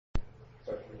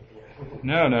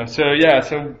No. So yeah,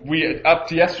 so we up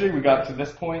to yesterday we got to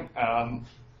this point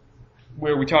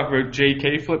where we talk about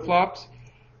JK flip-flops.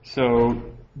 So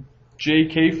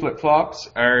JK flip-flops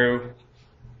are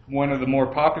one of the more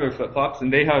popular flip-flops,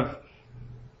 and they have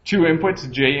two inputs,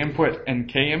 J input and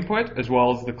K input, as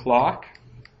well as the clock.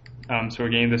 So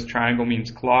again, this triangle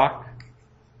means clock,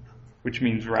 which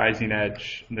means rising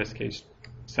edge, in this case,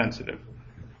 sensitive.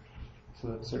 So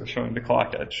that's sort of showing the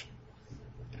clock edge.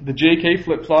 The JK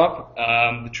flip-flop,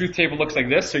 the truth table looks like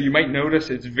this, so you might notice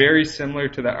it's very similar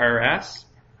to the RS,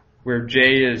 where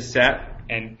J is set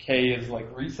and K is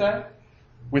like reset,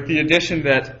 with the addition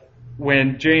that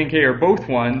when J and K are both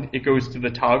 1, it goes to the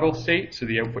toggle state, so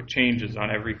the output changes on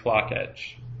every clock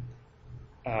edge.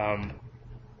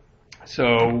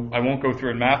 So I won't go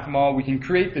through and map them all. We can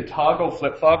create the toggle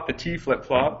flip-flop, the T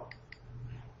flip-flop,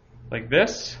 like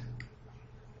this.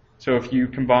 So if you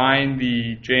combine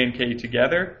the J and K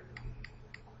together,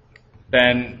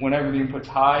 then whenever the input's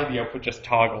high, the output just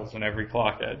toggles on every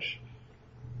clock edge.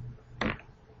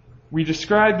 We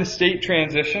describe the state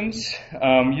transitions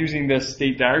using this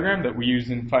state diagram that we use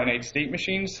in finite state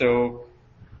machines. So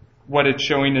what it's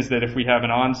showing is that if we have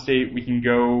an on state, we can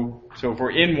go, so if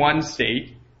we're in one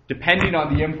state, depending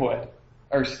on the input,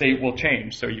 our state will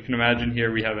change. So you can imagine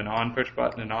here we have an on push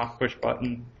button, an off push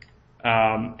button.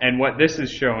 And what this is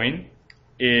showing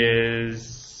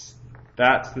is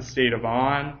that's the state of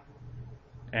on,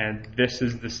 and this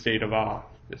is the state of off,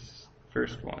 this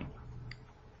first one.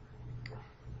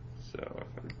 So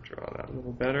if I draw that a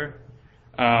little better.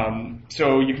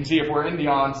 So you can see if we're in the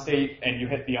on state and you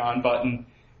hit the on button,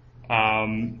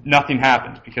 nothing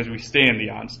happens because we stay in the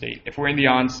on state. If we're in the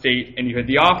on state and you hit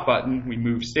the off button, we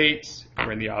move states. If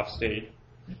we're in the off state,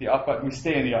 the off button, we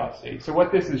stay in the off state. So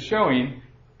what this is showing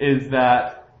is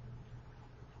that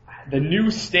the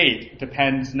new state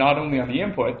depends not only on the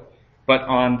input, but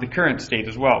on the current state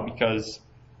as well, because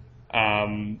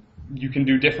you can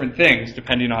do different things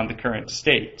depending on the current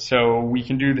state. So we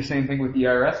can do the same thing with the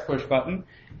RS push button.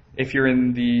 If you're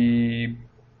in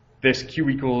this Q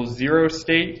equals 0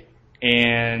 state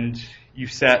and you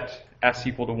set S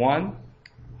equal to 1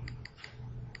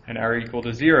 and R equal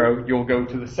to 0, you'll go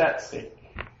to the set state.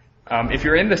 If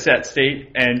you're in the set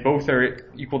state and both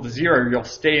are equal to 0, you'll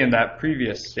stay in that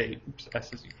previous state. Oops,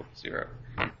 S is equal to 0.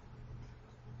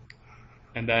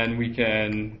 And then we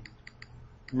can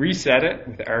reset it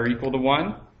with R equal to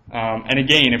 1. And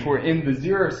again, if we're in the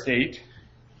 0 state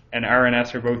and R and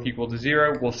S are both equal to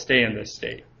 0, we'll stay in this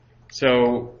state.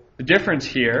 So the difference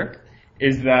here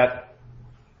is that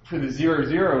for the 0,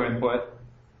 0 input,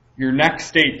 your next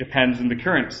state depends on the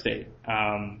current state.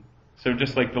 So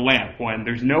just like the lamp, when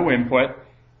there's no input,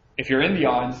 if you're in the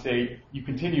on state, you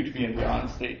continue to be in the on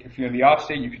state. If you're in the off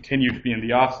state, you continue to be in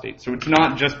the off state. So it's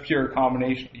not just pure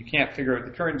combination. You can't figure out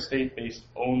the current state based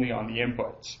only on the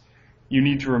inputs. You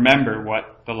need to remember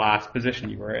what the last position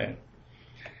you were in.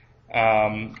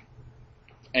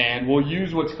 And we'll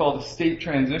use what's called a state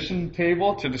transition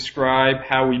table to describe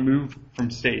how we move from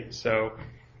states. So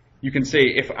you can say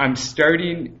if I'm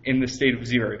starting in the state of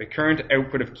 0, the current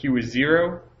output of Q is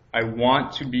 0, I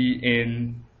want to be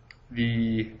in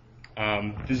the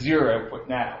 0 output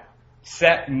now.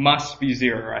 Set must be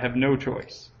 0. I have no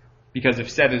choice. Because if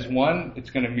set is 1, it's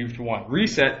going to move to 1.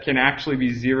 Reset can actually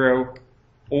be 0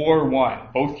 or 1.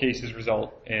 Both cases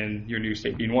result in your new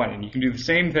state being 1. And you can do the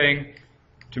same thing.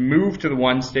 To move to the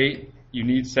 1 state, you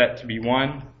need set to be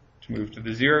 1. To move to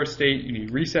the 0 state, you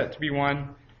need reset to be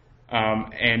 1.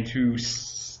 And to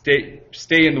stay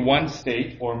in the 1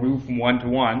 state or move from 1 to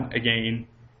 1, again,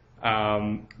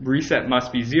 reset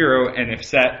must be 0, and if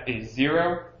set is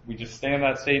 0, we just stay in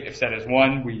that state. If set is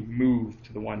 1, we move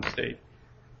to the 1 state.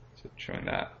 So showing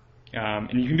that.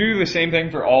 And you can do the same thing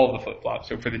for all of the flip-flops.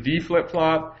 So for the D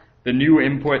flip-flop, the new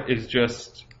input is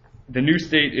just, the new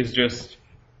state is just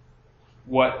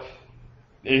what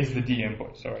is the D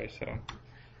input, sorry. So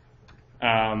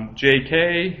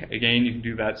JK, again, you can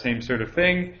do that same sort of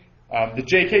thing. The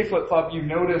JK flip-flop, you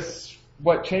notice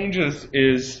what changes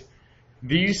is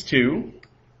these two.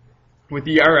 With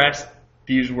the RS,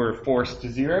 these were forced to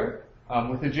 0.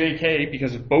 With the JK,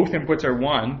 because if both inputs are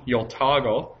 1, you'll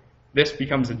toggle. This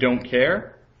becomes a don't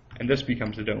care, and this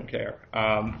becomes a don't care.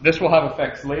 This will have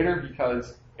effects later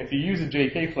because if you use a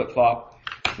JK flip-flop,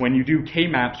 when you do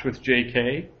K-maps with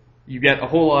JK, you get a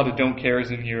whole lot of don't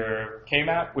cares in your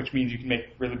K-map, which means you can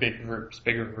make really big groups,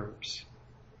 bigger groups.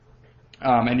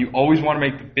 And you always want to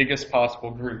make the biggest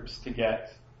possible groups to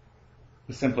get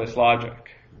the simplest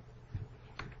logic.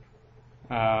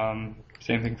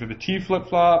 Same thing for the T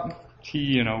flip-flop.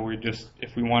 T, we just,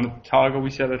 if we want it to toggle, we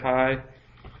set it high.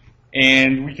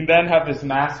 And we can then have this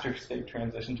master state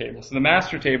transition table. So the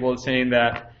master table is saying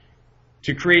that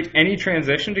to create any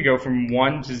transition to go from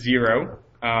 1 to 0,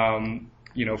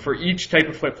 for each type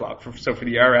of flip-flop. So for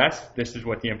the RS, this is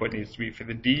what the input needs to be. For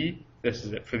the D, this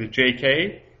is it. For the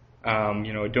JK,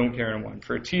 a don't care and a 1.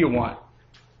 For a T, a 1.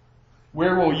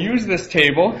 Where we'll use this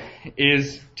table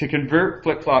is to convert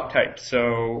flip-flop types.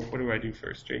 So what do I do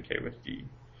first? JK with D.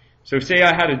 So say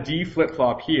I had a D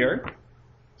flip-flop here.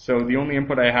 So the only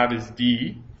input I have is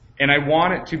D. And I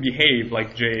want it to behave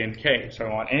like J and K. So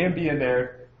I want A and B in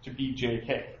there to be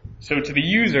JK. So to the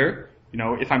user,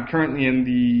 if I'm currently in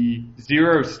the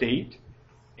 0 state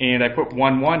and I put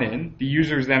 1, 1 in, the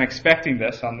user is then expecting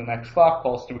this on the next clock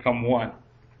pulse to become 1.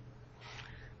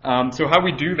 So how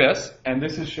we do this, and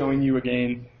this is showing you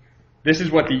again, this is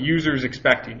what the user is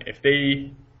expecting. If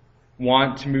they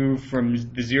want to move from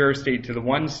the 0 state to the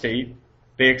 1 state,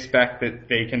 they expect that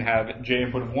they can have J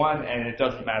input of 1 and it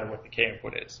doesn't matter what the K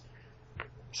input is.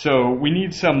 So we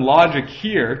need some logic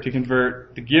here to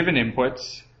convert the given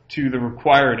inputs to the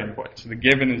required input. So the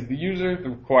given is the user, the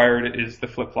required is the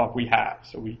flip-flop we have.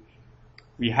 So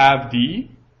we have D,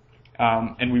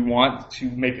 and we want to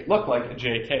make it look like a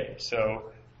JK.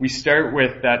 So we start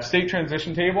with that state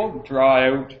transition table, draw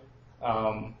out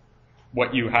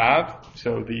what you have,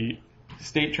 so the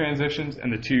state transitions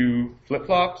and the 2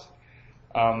 flip-flops,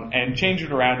 and change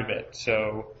it around a bit.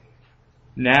 So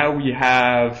now we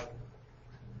have,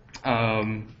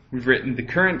 we've written the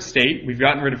current state, we've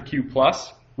gotten rid of Q+.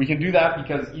 We can do that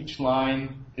because each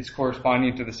line is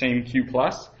corresponding to the same Q+.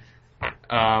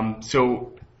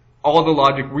 So all the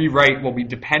logic we write will be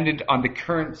dependent on the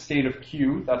current state of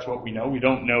Q. That's what we know. We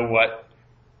don't know what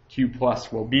Q+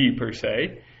 will be per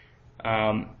se.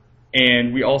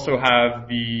 And we also have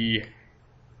the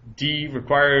D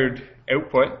required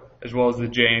output as well as the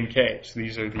J and K. So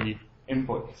these are the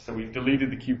inputs. So we've deleted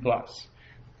the Q+.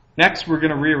 Next, we're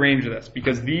going to rearrange this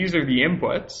because these are the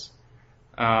inputs.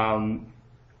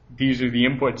 These are the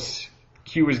inputs.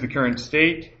 Q is the current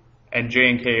state, and J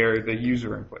and K are the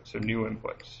user inputs, so new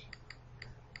inputs.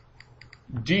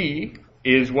 D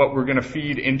is what we're going to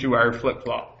feed into our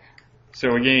flip-flop.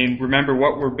 So again, remember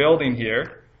what we're building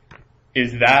here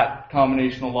is that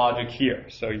combinational logic here.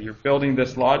 So you're building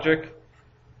this logic,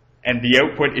 and the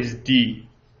output is D.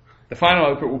 The final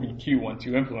output will be Q once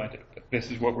you implement it, but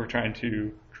this is what we're trying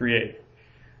to create.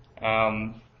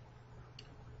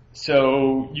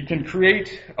 So you can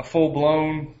create a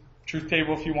full-blown truth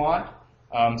table if you want.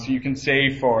 So you can say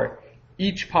for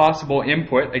each possible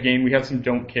input, again, we have some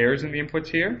don't cares in the inputs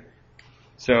here.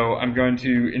 So I'm going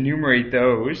to enumerate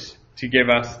those to give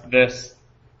us this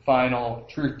final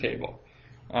truth table.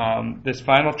 This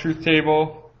final truth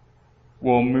table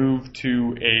will move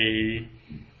to a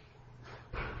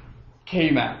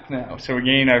K-map now. So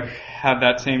again, I've had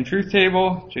that same truth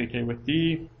table, JK with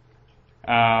D.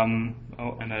 And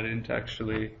I didn't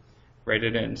actually write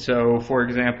it in. So for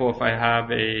example, if I have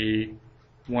a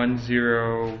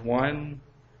 101,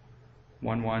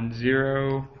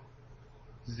 110,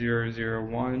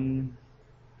 001,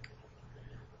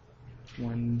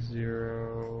 10,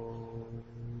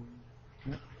 I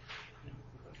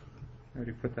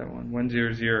already put that one.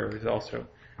 100 is also.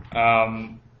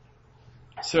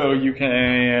 So you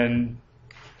can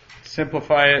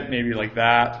simplify it maybe like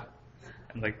that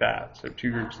and like that. So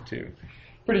 2 groups of 2.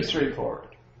 Pretty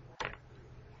straightforward.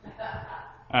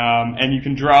 And you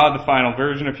can draw the final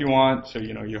version if you want. So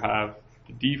you have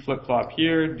the D flip-flop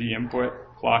here, D input,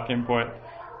 clock input,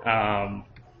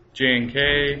 J and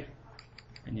K,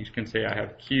 and you can say I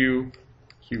have Q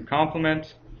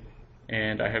complement,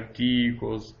 and I have D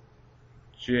equals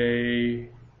J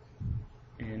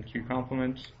and Q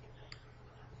complement.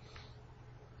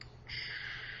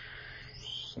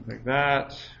 Something like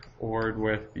that. ORed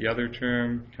with the other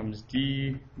term becomes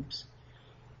D. Oops.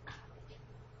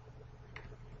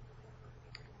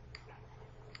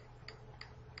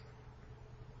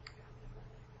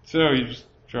 So you just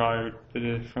draw it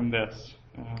from this.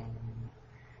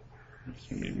 It's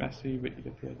going to be messy, but you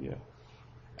get the idea.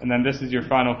 And then this is your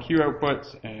final Q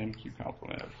outputs and Q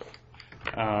complement output.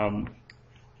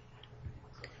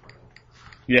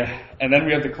 Yeah, and then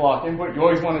we have the clock input. You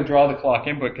always want to draw the clock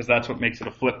input because that's what makes it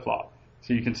a flip-flop.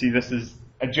 So you can see this is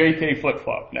a JK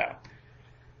flip-flop now.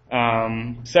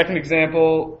 Second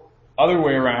example, other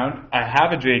way around, I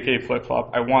have a JK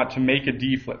flip-flop. I want to make a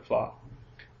D flip-flop.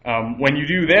 When you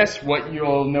do this, what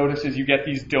you'll notice is you get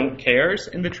these don't cares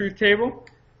in the truth table.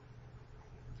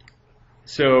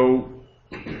 So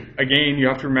again, you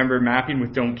have to remember mapping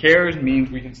with don't cares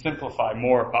means we can simplify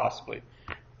more possibly.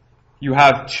 You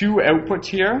have 2 outputs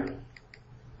here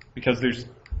because there's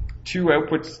two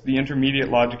outputs the intermediate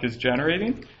logic is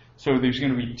generating. So there's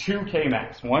going to be two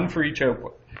K-max, one for each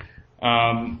output.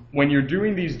 When you're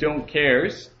doing these don't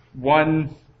cares,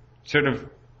 one sort of,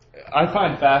 I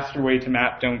find faster way to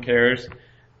map don't cares,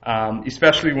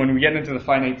 especially when we get into the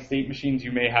finite state machines,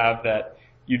 you may have that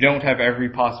you don't have every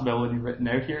possibility written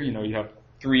out here. You know, you have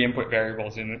 3 input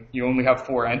variables and you only have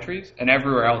 4 entries, and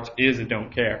everywhere else is a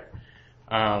don't care.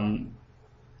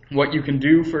 What you can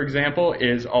do, for example,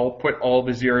 is I'll put all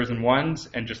the zeros and ones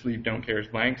and just leave don't cares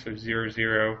blank. So 0,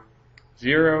 0,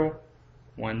 0,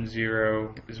 1,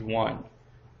 0 is 1.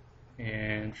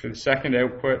 And for the second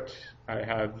output, I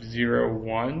have 0,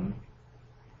 1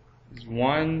 is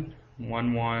 1,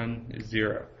 1, 1 is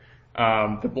 0.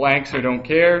 The blanks are don't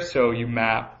care, so you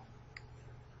map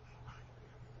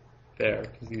there,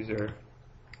 because these are,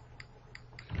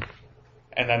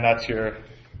 and then that's your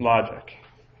logic.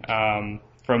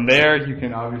 From there, you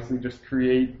can obviously just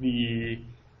create the,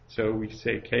 so we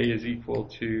say K is equal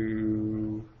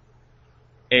to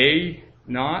A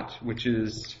naught, which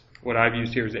is, what I've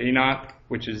used here is A naught,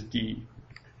 which is D.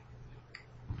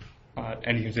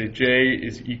 And you can say J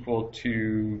is equal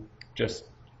to just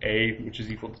A, which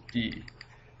is equal to D.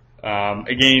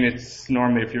 Again, it's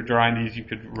normally, if you're drawing these, you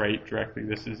could write directly,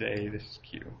 this is A, this is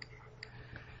Q.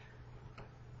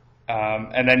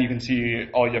 And then you can see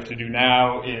all you have to do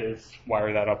now is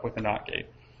wire that up with a NOT gate.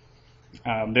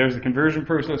 There's the conversion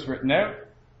process written out.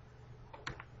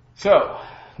 So,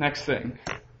 next thing.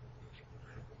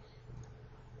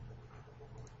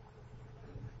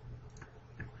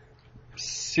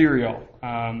 Serial.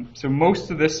 So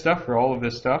most of this stuff, or all of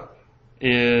this stuff,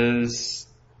 is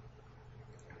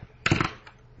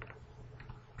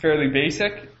fairly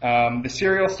basic. The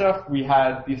serial stuff, we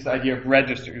had this idea of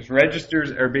registers.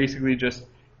 Registers are basically just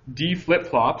D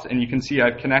flip-flops, and you can see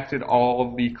I've connected all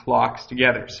of the clocks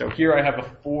together. So here I have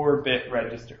a 4-bit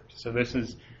register. So this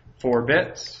is 4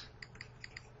 bits.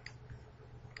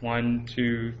 1,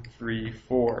 2, 3,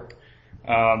 4.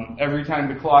 Every time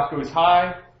the clock goes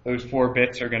high, those 4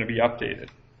 bits are going to be updated.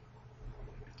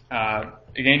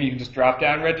 Again, you can just drop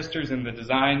down registers in the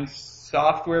design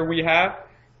software we have.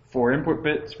 4 input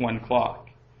bits, 1 clock.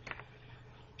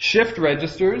 Shift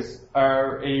registers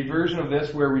are a version of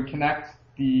this where we connect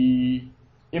the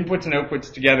inputs and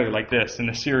outputs together like this in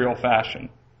a serial fashion.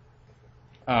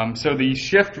 So the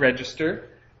shift register,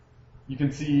 you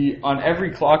can see on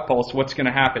every clock pulse what's going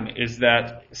to happen is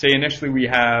that, say initially we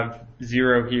have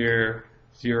 0 here,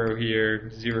 0 here,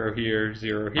 0 here,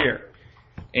 0 here.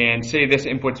 And say this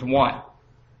input's 1.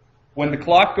 When the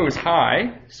clock goes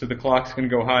high, so the clock's going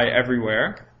to go high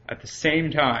everywhere at the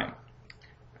same time.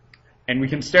 And we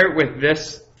can start with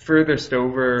this furthest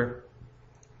over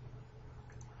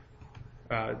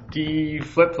D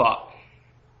flip-flop.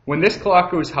 When this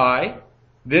clock goes high,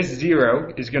 this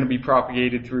 0 is going to be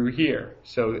propagated through here.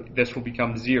 So this will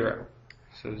become 0.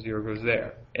 So 0 goes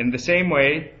there. In the same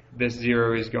way, this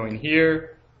 0 is going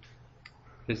here,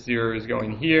 this 0 is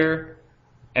going here,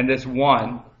 and this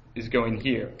 1 is going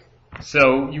here.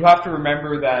 So you have to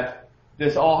remember that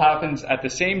this all happens at the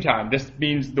same time. This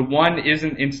means the 1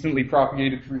 isn't instantly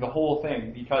propagated through the whole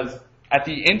thing, because at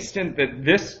the instant that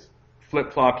this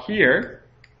flip-flop here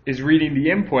is reading the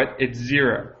input, it's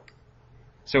 0.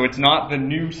 So it's not the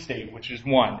new state, which is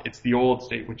 1. It's the old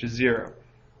state, which is 0.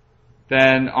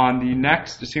 Then on the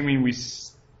next, assuming we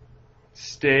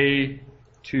stay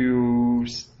to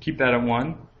keep that at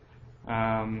 1,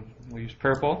 we'll use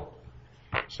purple.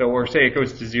 So, or say it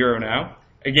goes to 0 now.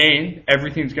 Again,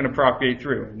 everything's going to propagate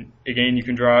through. And again, you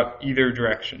can draw either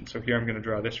direction. So here I'm going to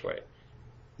draw this way.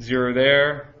 0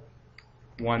 there,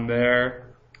 1 there,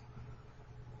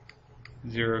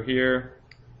 0 here,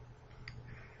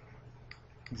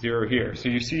 0 here. So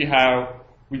you see how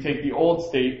we take the old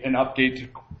state and update to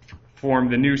form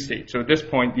the new state. So at this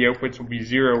point, the outputs will be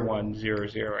 0, 1, 0,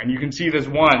 0. And you can see this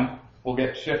 1 will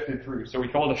get shifted through. So we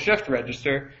call it a shift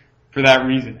register for that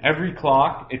reason. Every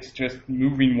clock, it's just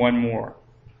moving 1 more.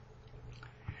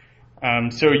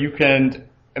 So you can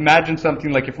imagine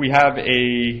something like if we have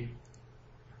a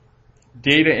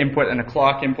data input and a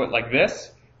clock input like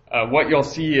this, what you'll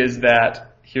see is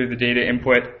that here the data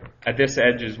input at this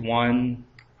edge is 1,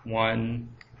 1,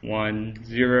 1,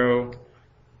 0,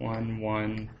 1,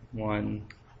 1, 1,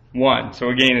 1. So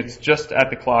again, it's just at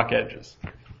the clock edges.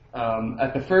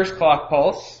 At the first clock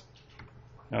pulse,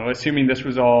 now assuming this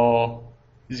was all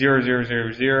 0, 0,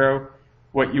 0, 0,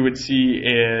 what you would see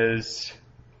is,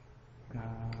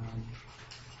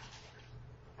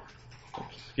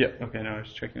 I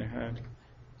was checking ahead.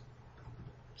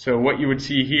 So what you would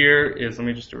see here is, let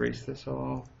me just erase this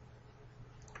all.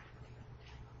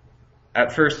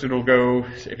 At first it'll go,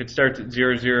 if it starts at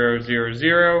 0, 0, 0,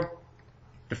 0,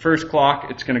 the first clock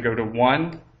it's going to go to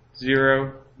 1,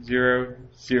 0, 0,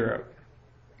 0.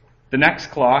 The next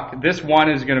clock, this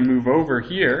 1 is going to move over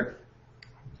here,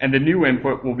 and the new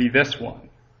input will be this one,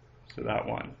 so that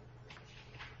one.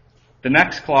 The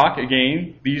next clock,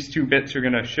 again, these two bits are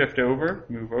going to shift over,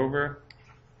 move over,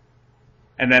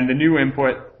 and then the new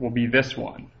input will be this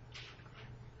one.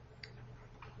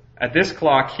 At this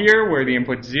clock here, where the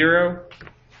input's 0,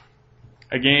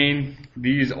 again,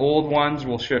 these old ones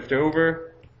will shift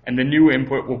over, and the new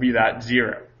input will be that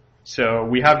 0. So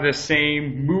we have this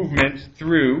same movement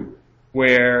through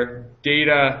where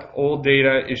data, old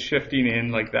data, is shifting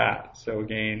in like that. So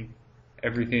again,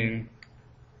 everything,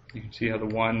 you can see how the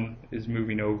 1 is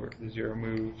moving over, the 0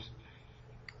 moves,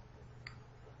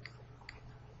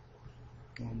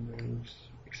 1 moves,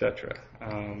 etc.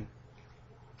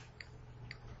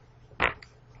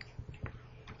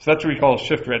 So that's what we call a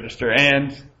shift register.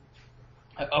 And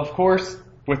of course,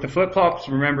 with the flip-flops,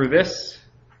 remember this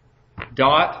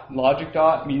dot, logic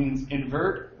dot, means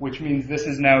invert, which means this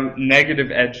is now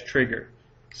negative edge trigger.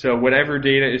 So whatever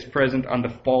data is present on the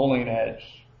falling edge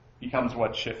becomes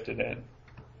what's shifted in.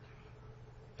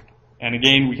 And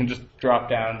again, we can just drop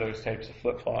down those types of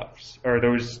flip-flops, or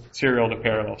those serial to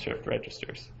parallel shift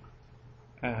registers.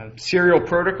 Serial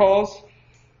protocols,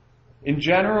 in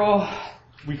general,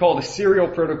 we call it a serial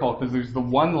protocol because there's the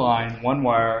one line, one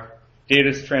wire, data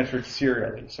is transferred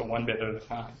serially, so one bit at a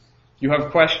time. You have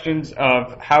questions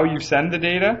of how you send the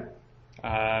data,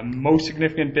 most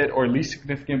significant bit or least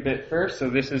significant bit first. So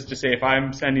this is to say if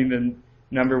I'm sending the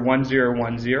number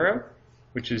 1010,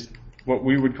 which is what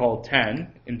we would call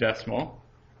 10 in decimal,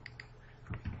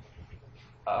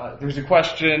 there's a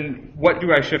question, what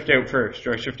do I shift out first?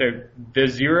 Do I shift out the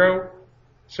 0?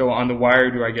 So on the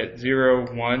wire, do I get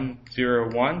 0, 1,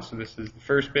 0, 1? So this is the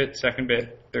first bit, second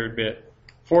bit, third bit,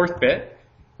 fourth bit,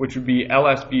 which would be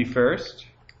LSB first.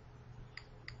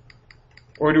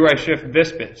 Or do I shift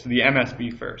this bit, so the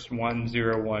MSB first, 1,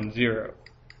 0, 1, 0.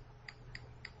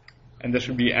 And this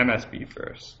would be MSB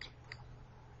first.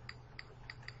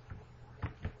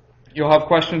 You'll have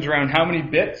questions around how many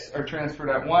bits are transferred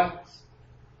at once,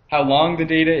 how long the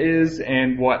data is,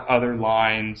 and what other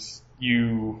lines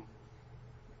you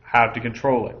have to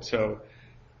control it. So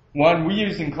one we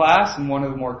use in class, and one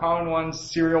of the more common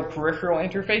ones, serial peripheral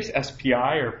interface,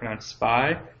 SPI, or pronounced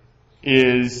SPI,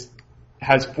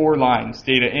 has 4 lines,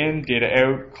 data in, data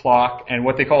out, clock, and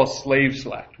what they call a slave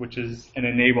select, which is an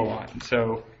enable line.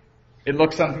 So it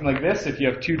looks something like this. If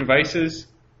you have 2 devices,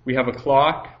 we have a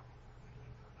clock,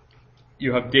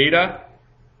 you have data.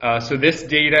 So this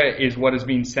data is what is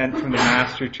being sent from the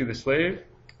master to the slave.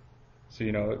 So,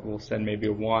 it will send maybe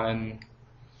a 1,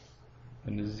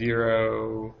 and a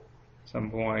 0 at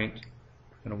some point,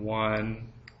 and a 1,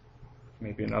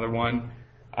 maybe another 1.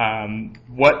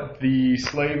 What the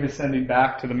slave is sending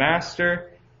back to the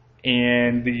master,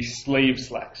 and the slave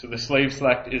select. So the slave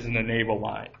select is an enable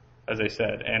line, as I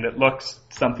said, and it looks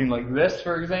something like this,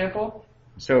 for example.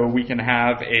 So we can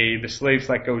have the slave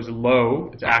select goes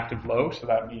low, it's active low, so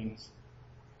that means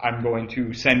I'm going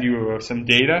to send you some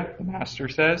data, the master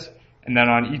says, and then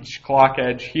on each clock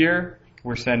edge here,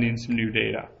 we're sending some new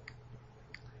data.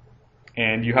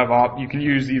 And you can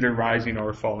use either rising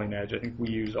or falling edge. I think we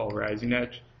use all rising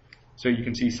edge. So you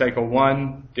can see cycle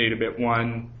 1, data bit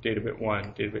 1, data bit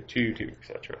 1, data bit 2, 2,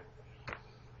 etc.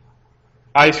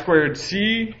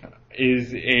 I2C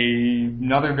is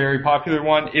another very popular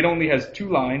one. It only has 2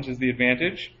 lines is the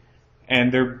advantage,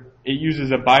 and it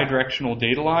uses a bidirectional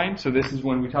data line. So this is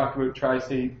when we talk about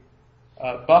tri-state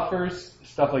buffers,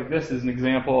 stuff like this is an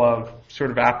example of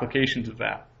sort of applications of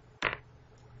that.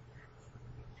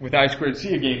 With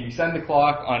I2C, again, we send the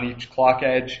clock. On each clock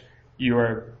edge, you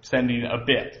are sending a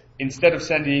bit. Instead of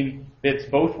sending bits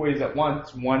both ways at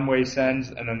once, one way sends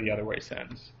and then the other way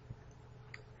sends.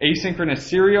 Asynchronous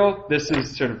serial, this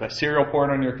is sort of a serial port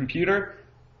on your computer.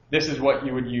 This is what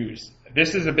you would use.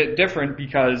 This is a bit different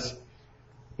because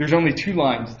there's only 2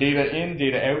 lines, data in,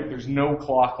 data out. There's no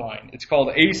clock line. It's called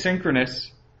asynchronous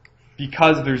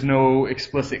because there's no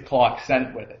explicit clock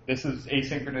sent with it. This is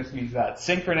asynchronous means that.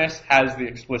 Synchronous has the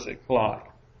explicit clock.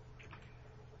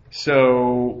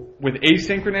 So with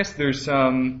asynchronous, there's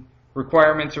some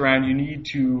requirements around you need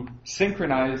to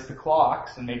synchronize the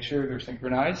clocks and make sure they're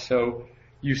synchronized. So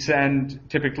you send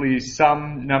typically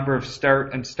some number of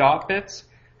start and stop bits,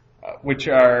 which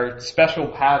are special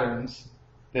patterns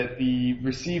that the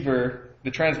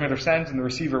transmitter sends and the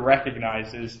receiver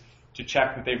recognizes to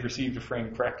check that they've received the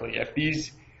frame correctly. If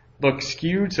these look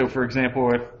skewed, so for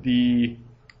example, if the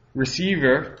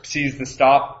receiver sees the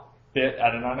stop bit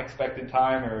at an unexpected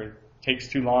time or takes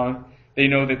too long, they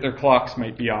know that their clocks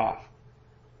might be off.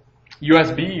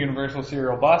 USB, Universal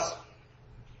Serial Bus,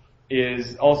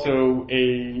 is also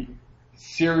a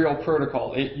serial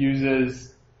protocol. It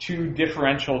uses two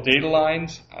differential data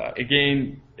lines.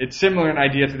 Again, it's similar in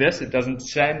idea to this. It doesn't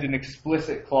send an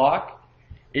explicit clock.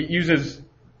 It uses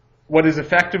what is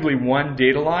effectively one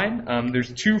data line.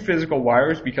 There's two physical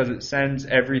wires because it sends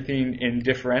everything in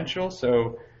differential.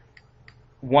 So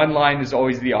one line is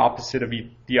always the opposite of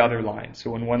the other line.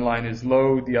 So when one line is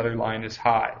low, the other line is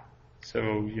high.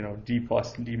 So, D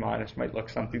plus and D minus might look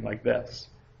something like this.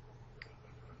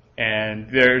 And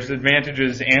there's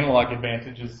advantages, analog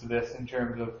advantages to this in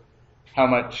terms of how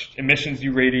much emissions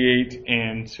you radiate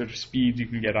and sort of speeds you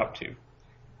can get up to.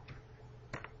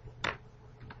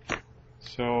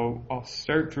 So I'll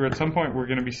start through. At some point we're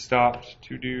going to be stopped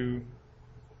to do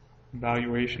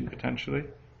evaluation potentially.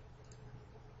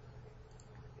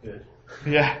 Good.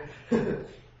 Yeah.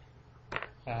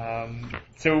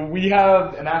 So we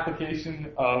have an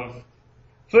application of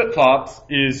flip-flops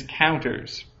is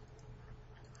counters.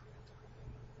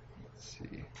 Let's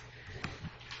see.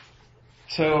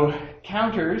 So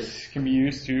counters can be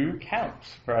used to count,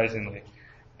 surprisingly.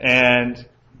 And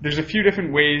there's a few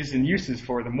different ways and uses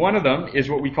for them. One of them is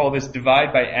what we call this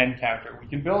divide by n counter. We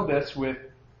can build this with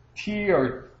T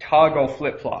or toggle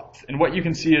flip-flops. And what you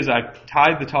can see is I've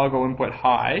tied the toggle input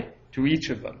high to each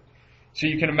of them. So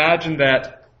you can imagine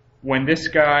that when this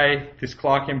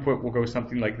clock input will go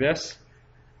something like this.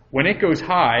 When it goes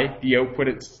high,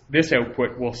 this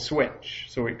output will switch.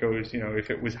 So it goes, if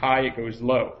it was high, it goes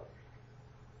low.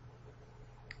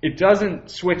 It doesn't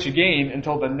switch again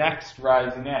until the next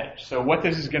rising edge. So what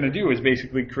this is going to do is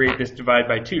basically create this divide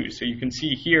by two. So you can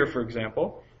see here, for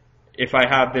example, if I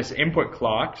have this input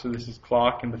clock, so this is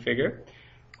clock in the figure,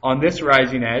 on this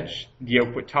rising edge, the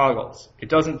output toggles. It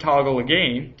doesn't toggle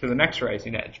again to the next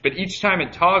rising edge, but each time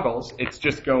it toggles, it's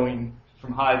just going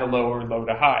from high to low or low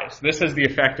to high. So this has the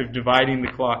effect of dividing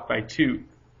the clock by two.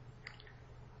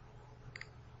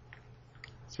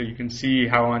 So you can see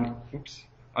how on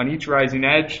each rising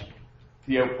edge,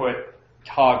 the output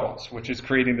toggles, which is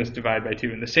creating this divide by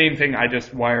two. And the same thing, I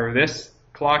just wire this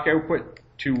clock output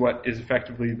to what is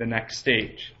effectively the next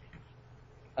stage.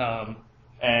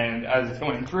 And as it's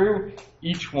going through,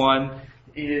 each one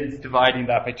is dividing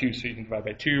that by two. So you can divide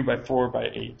by 2, by 4, by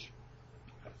 8.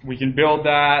 We can build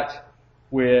that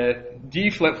with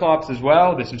D flip-flops as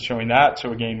well. This is showing that.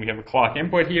 So again, we have a clock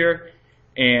input here,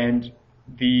 and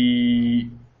the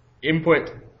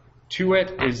input to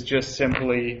it is just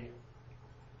simply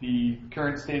the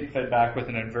current state fed back with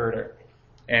an inverter.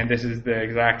 And this is the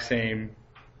exact same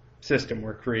system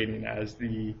we're creating as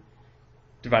the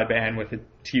divide by n with a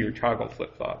T or toggle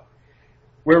flip-flop.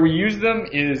 Where we use them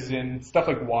is in stuff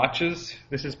like watches.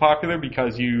 This is popular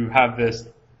because you have this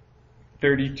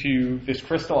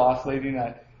crystal oscillating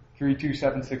at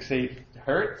 32768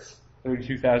 hertz,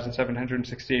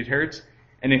 32,768 hertz.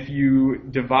 And if you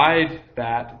divide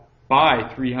that by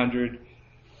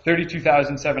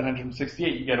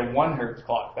 32,768, you get a 1 hertz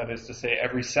clock. That is to say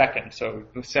every second. So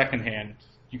the second hand,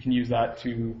 you can use that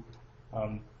to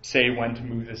say when to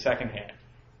move the second hand.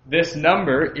 This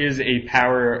number is a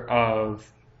power of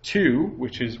 2,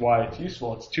 which is why it's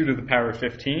useful. It's 2 to the power of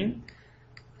 15.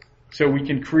 So we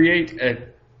can create a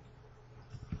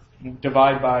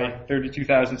divide by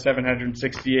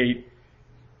 32,768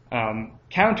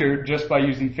 counter just by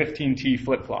using 15T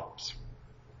flip-flops.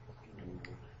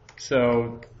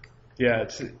 So, yeah,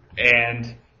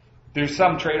 and there's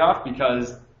some trade-off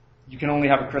because you can only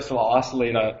have a crystal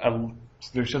oscillate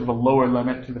there's sort of a lower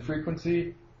limit to the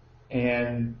frequency.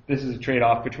 And this is a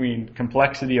trade-off between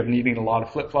complexity of needing a lot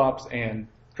of flip-flops and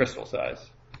crystal size.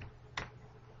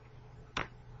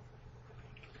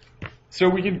 So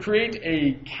we can create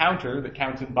a counter that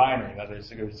counts in binary. That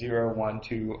is, it goes 0, 1,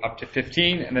 2, up to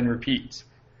 15, and then repeats.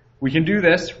 We can do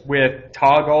this with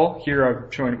toggle. Here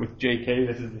I'm showing it with JK.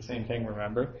 This is the same thing,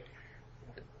 remember.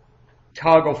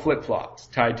 Toggle flip-flops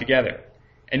tied together.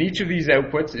 And each of these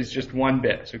outputs is just one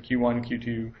bit. So Q1,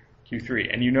 Q2,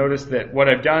 Q3. And you notice that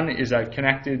what I've done is I've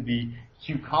connected the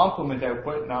Q complement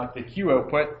output, not the Q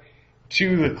output,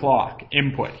 to the clock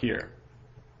input here.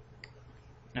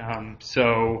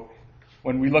 So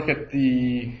when we look at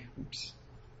the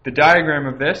diagram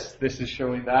of this is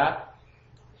showing that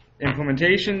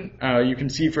implementation. You can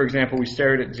see, for example, we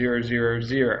start at 0, 0,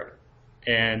 0.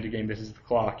 And again, this is the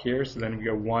clock here. So then we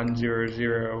go 1, 0,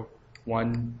 0,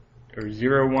 1, or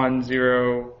 0, 1,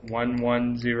 0, 1,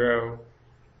 1, 0.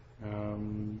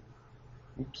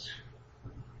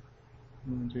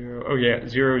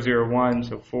 0, 0, 1,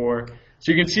 so 4.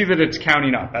 So you can see that it's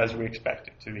counting up as we expect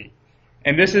it to be.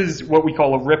 And this is what we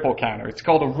call a ripple counter. It's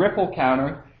called a ripple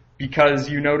counter because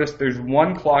you notice there's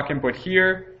one clock input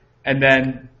here, and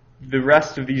then the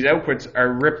rest of these outputs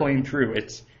are rippling through.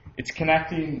 It's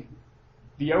connecting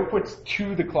the outputs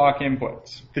to the clock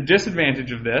inputs. The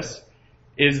disadvantage of this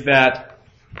is that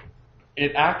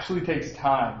it actually takes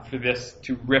time for this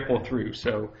to ripple through.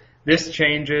 So this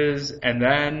changes, and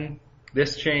then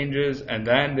this changes, and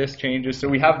then this changes. So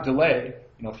we have delay.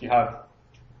 If you have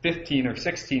 15 or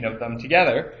 16 of them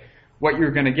together, what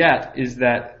you're going to get is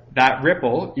that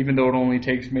ripple, even though it only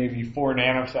takes maybe 4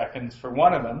 nanoseconds for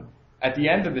one of them, at the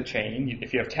end of the chain,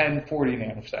 if you have 10, 40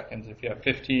 nanoseconds. If you have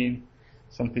 15,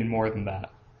 something more than that,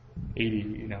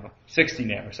 80, 60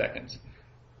 nanoseconds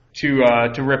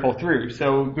to ripple through.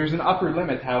 So there's an upper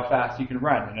limit to how fast you can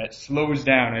run, and it slows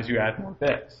down as you add more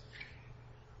bits.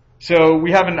 So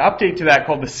we have an update to that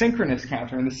called the synchronous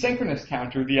counter. And the synchronous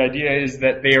counter, the idea is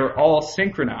that they are all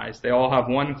synchronized. They all have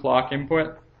one clock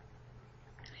input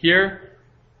here.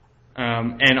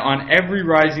 And on every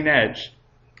rising edge,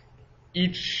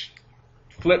 each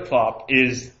flip-flop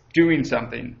is doing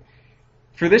something.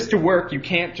 For this to work, you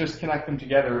can't just connect them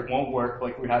together. It won't work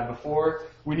like we had before.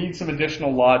 We need some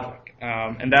additional logic.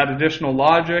 And that additional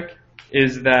logic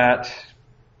is that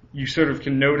you sort of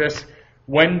can notice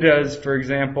when does, for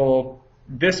example,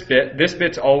 this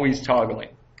bit's always toggling.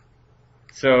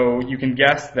 So you can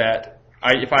guess that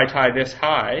if I tie this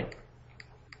high,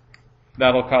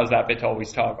 that'll cause that bit to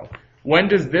always toggle. When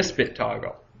does this bit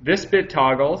toggle? This bit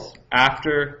toggles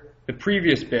after the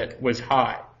previous bit was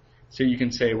high. So you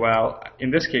can say, well,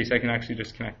 in this case, I can actually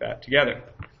just connect that together.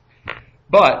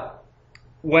 But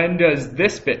when does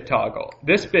this bit toggle?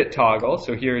 This bit toggles,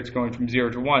 so here it's going from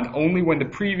 0 to 1, only when the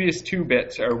previous 2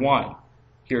 bits are 1.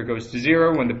 Here it goes to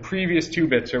 0 when the previous 2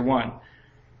 bits are 1.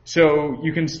 So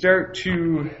you can start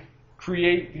to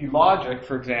create the logic,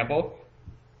 for example,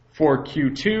 for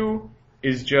Q2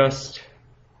 is just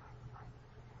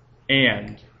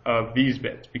AND of these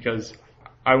bits, because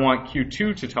I want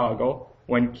Q2 to toggle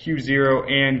when Q0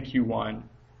 and Q1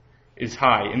 is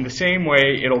high. In the same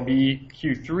way, it'll be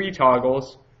Q3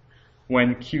 toggles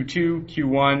when Q2,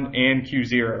 Q1, and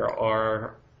Q0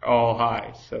 are all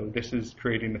high. So this is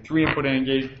creating the 3-input AND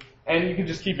gate, and you can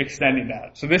just keep extending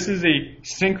that. So this is a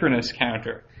synchronous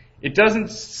counter. It doesn't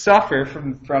suffer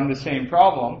from the same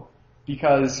problem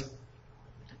because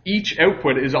each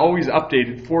output is always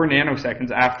updated 4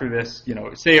 nanoseconds after this.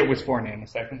 Say it was 4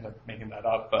 nanoseconds. I'm making that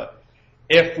up, but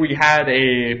if we had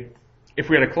a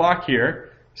clock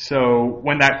here, so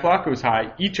when that clock goes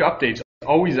high, each update is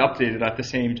always updated at the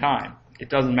same time. It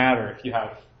doesn't matter if you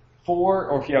have 4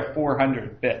 or if you have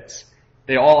 400 bits.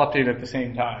 They all update at the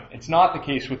same time. It's not the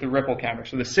case with the ripple counter.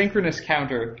 So the synchronous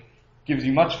counter gives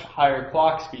you much higher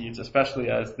clock speeds, especially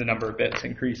as the number of bits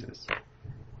increases.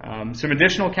 Some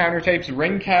additional counter types.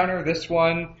 Ring counter, this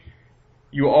one,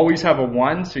 you always have a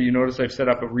 1, so you notice I've set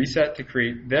up a reset to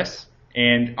create this,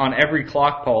 and on every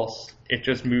clock pulse, it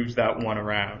just moves that 1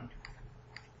 around.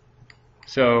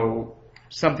 So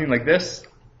something like this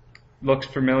looks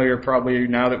familiar probably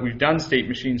now that we've done state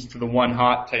machines to the 1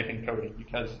 hot type encoding,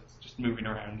 because it's just moving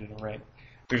around in a ring.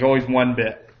 There's always 1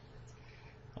 bit.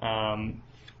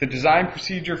 The design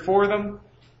procedure for them,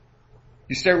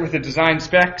 you start with a design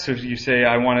spec, so you say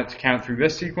I want it to count through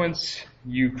this sequence.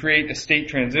 You create a state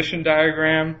transition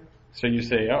diagram, so you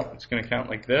say, oh, it's going to count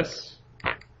like this.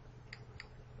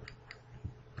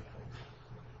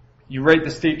 You write the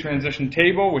state transition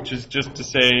table, which is just to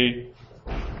say,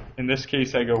 in this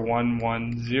case I go 1,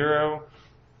 1, 0,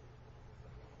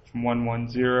 from 1, 1,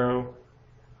 0.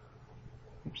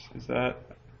 Oops, is that?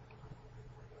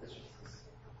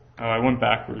 Oh, I went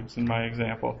backwards in my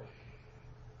example.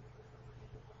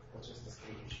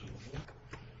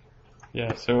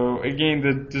 Yeah, so again,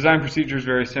 the design procedure is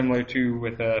very similar to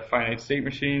with a finite state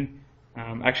machine.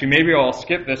 Actually, maybe I'll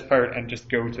skip this part and just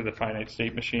go to the finite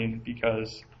state machine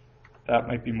because that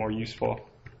might be more useful.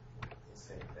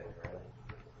 Same thing,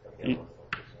 right? Okay,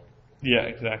 yeah,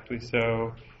 exactly.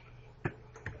 So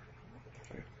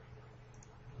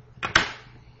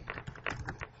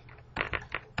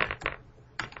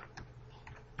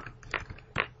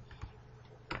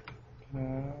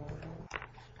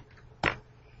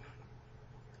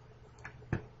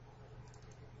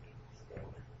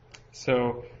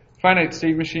finite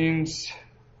state machines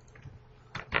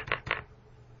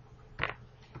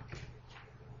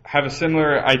have a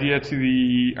similar idea to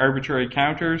the arbitrary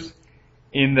counters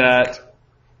in that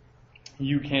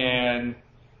you can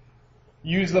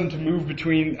use them to move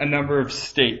between a number of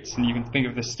states, and you can think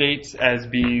of the states as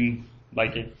being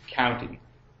like a counting.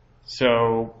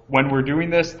 So when we're doing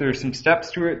this, there's some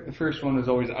steps to it. The first one is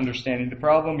always understanding the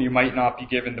problem. You might not be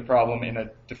given the problem in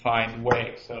a defined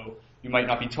way. So you might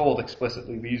not be told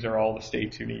explicitly, these are all the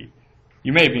states you need.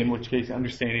 You may be, in which case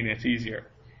understanding it's easier.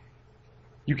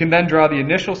 You can then draw the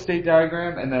initial state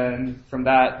diagram and then from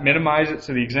that minimize it.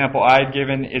 So the example I had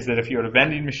given is that if you had a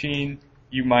vending machine,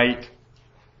 you might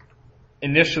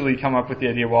initially come up with the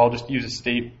idea, well, I'll just use a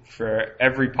state for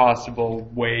every possible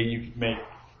way you can make,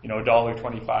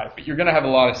 $1.25. But you're going to have a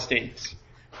lot of states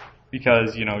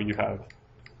because, you have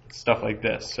stuff like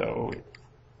this. So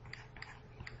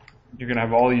you're going to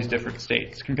have all these different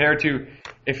states. Compared to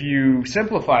if you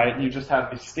simplify it, you just have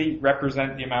the state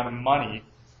represent the amount of money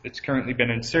that's currently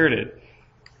been inserted.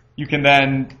 You can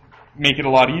then make it a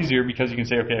lot easier because you can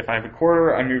say, okay, if I have a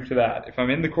quarter, I move to that. If I'm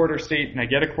in the quarter state and I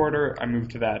get a quarter, I move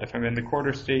to that. If I'm in the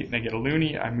quarter state and I get a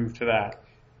loonie, I move to that.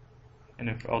 And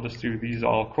if I'll just do these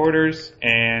all quarters,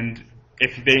 and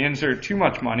if they insert too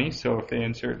much money, so if they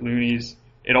insert loonies,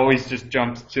 it always just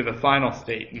jumps to the final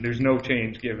state, and there's no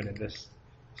change given in this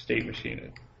state machine.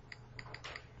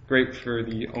 It's great for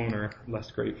the owner,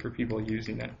 less great for people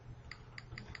using it.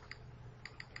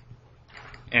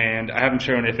 And I haven't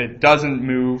shown if it doesn't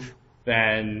move,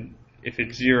 then if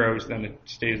it zeros, then it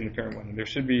stays in the current one. And there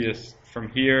should be from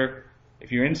here,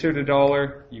 if you insert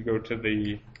 $1, you go to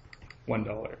the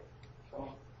 $1.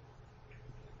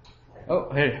 Oh,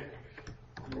 hey.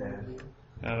 Yeah.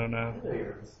 I don't know. I know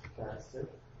you're faster.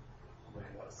 Oh my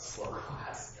god, that was a slow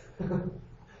class.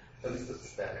 At least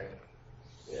it's better.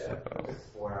 Yeah. It's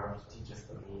 4 hours to teach us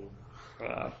the mean.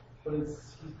 Wow. But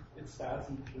it's fast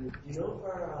and true. You know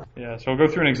for Yeah, so I'll go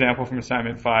through an example from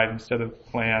assignment 5 instead of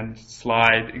planned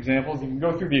slide examples. You can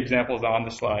go through the examples on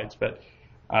the slides, but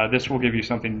this will give you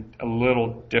something a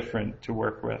little different to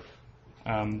work with.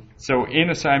 So in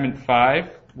assignment 5,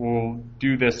 we'll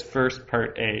do this first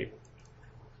part A.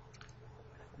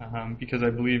 Because I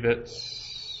believe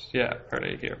it's, part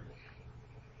A here.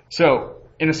 So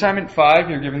in assignment 5,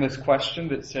 you're given this question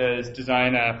that says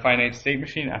design a finite state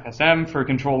machine, FSM, for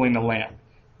controlling the lamp.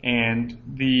 And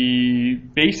the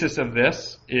basis of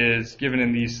this is given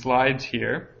in these slides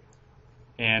here.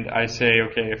 And I say,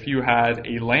 okay, if you had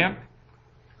a lamp,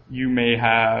 you may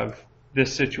have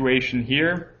this situation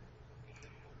here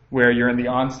where you're in the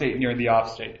on state and you're in the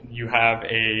off state. You have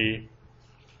a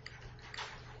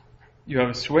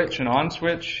switch, an on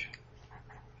switch.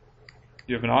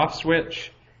 You have an off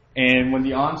switch. And when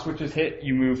the on switch is hit,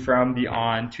 you move from the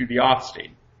on to the off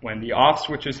state. When the off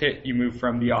switch is hit, you move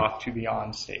from the off to the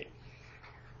on state.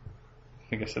 I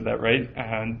think I said that right.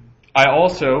 I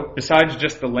also, besides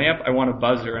just the lamp, I want a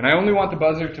buzzer. And I only want the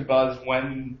buzzer to buzz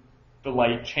when the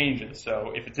light changes.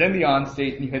 So if it's in the on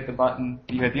state and you hit the button,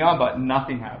 you hit the on button,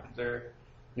 nothing happens. Or,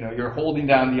 you're holding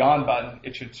down the on button,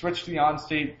 it should switch to the on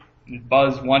state and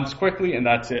buzz once quickly, and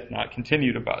that's it, not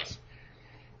continue to buzz.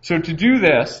 So to do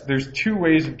this, there's 2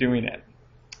 ways of doing it.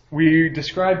 We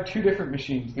described 2 different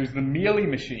machines. There's the Mealy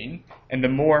machine and the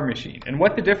Moore machine. And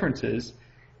what the difference is,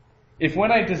 if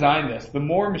when I design this, the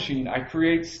Moore machine, I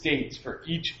create states for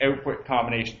each output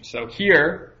combination. So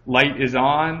here, light is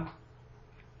on,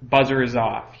 buzzer is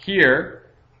off. Here,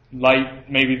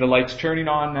 maybe the light's turning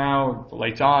on now, the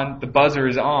light's on, the buzzer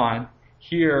is on.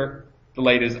 Here, the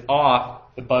light is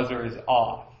off, the buzzer is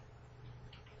off.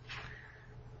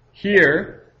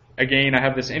 Here, again, I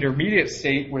have this intermediate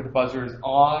state where the buzzer is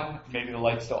on, maybe the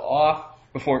light's still off,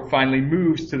 before it finally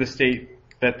moves to the state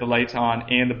that the light's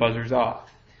on and the buzzer's off.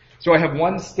 So I have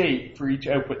one state for each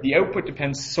output. The output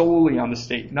depends solely on the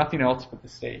state, nothing else but the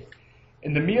state.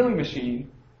 In the Mealy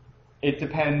machine, it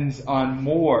depends on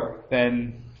more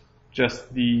than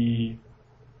just the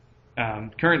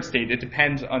current state. It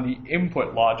depends on the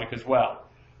input logic as well.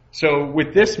 So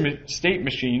with this state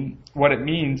machine, what it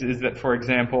means is that, for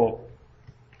example,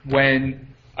 when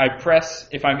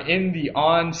if I'm in the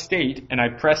on state and I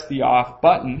press the off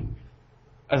button,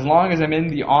 as long as I'm in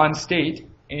the on state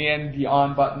and the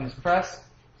on button is pressed,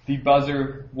 the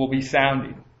buzzer will be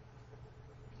sounding.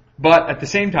 But at the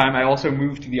same time, I also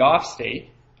move to the off state.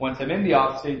 Once I'm in the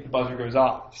off state, the buzzer goes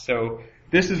off. So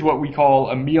this is what we call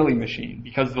a Mealy machine,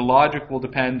 because the logic will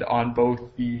depend on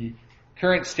both the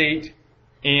current state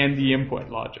and the input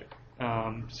logic.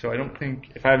 So I don't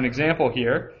think, if I have an example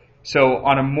here, so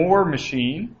on a Moore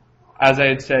machine, as I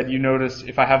had said, you notice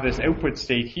if I have this output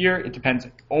state here, it depends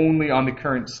only on the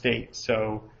current state.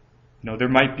 So,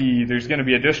 there's going to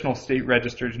be additional state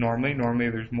registers normally.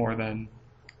 Normally there's more than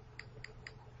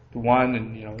the one,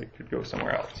 and, it could go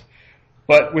somewhere else.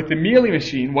 But with the Mealy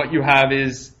machine, what you have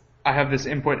is, I have this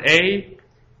input A,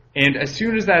 and as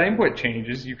soon as that input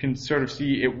changes, you can sort of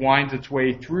see it winds its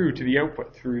way through to the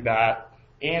output through that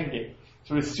AND gate.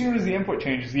 So as soon as the input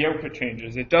changes, the output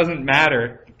changes. It doesn't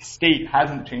matter if the state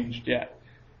hasn't changed yet.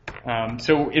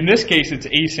 So in this case, it's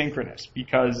asynchronous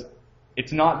because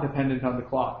it's not dependent on the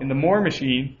clock. In the Moore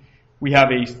machine, we have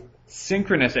a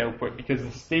synchronous output because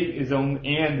the state is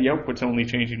only and the output's only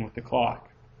changing with the clock.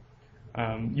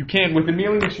 You can, with the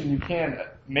Mealy machine, you can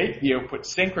make the output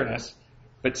synchronous,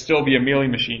 but still be a Mealy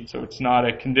machine. So it's not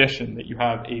a condition that you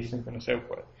have asynchronous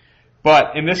output.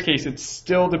 But in this case, it's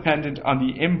still dependent on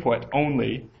the input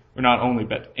only, or not only,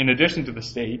 but in addition to the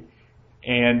state.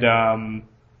 And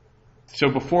so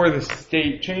before the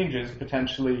state changes,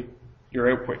 potentially your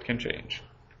output can change.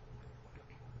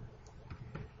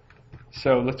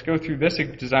 So let's go through this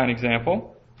design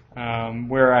example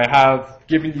where I have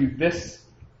given you this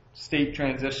state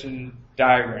transition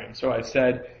diagram. So I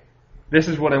said, this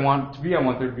is what I want it to be. I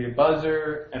want there to be a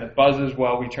buzzer, and it buzzes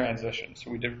while we transition.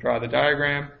 So we did draw the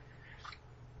diagram.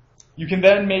 You can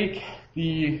then make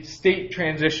the state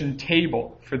transition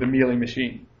table for the Mealy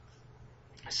machine.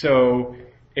 So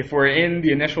if we're in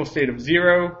the initial state of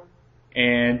 0,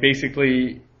 and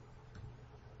basically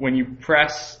when you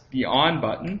press the on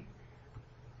button,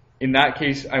 in that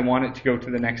case I want it to go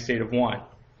to the next state of 1.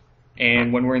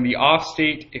 And when we're in the off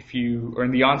state, or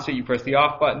in the on state, you press the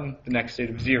off button, the next state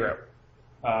of 0.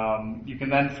 You can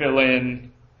then fill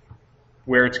in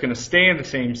where it's going to stay in the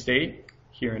same state,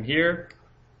 here and here.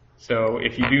 So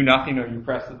if you do nothing or you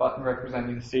press the button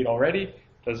representing the state already, it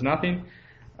does nothing.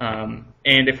 And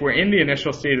if we're in the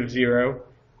initial state of 0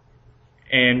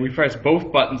 and we press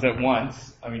both buttons at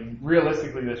once, I mean,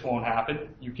 realistically this won't happen.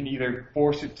 You can either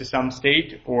force it to some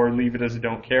state or leave it as a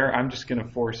don't care. I'm just going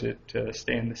to force it to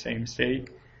stay in the same state.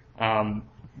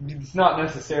 It's not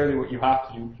necessarily what you have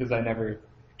to do because I never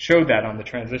showed that on the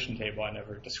transition table. I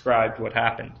never described what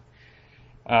happened.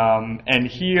 And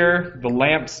here, the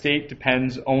lamp state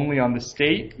depends only on the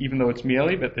state, even though it's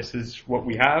Mealy, but this is what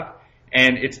we have.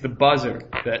 And it's the buzzer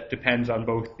that depends on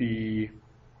both the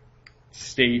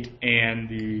state and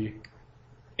the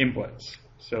inputs.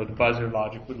 So the buzzer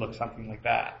logic would look something like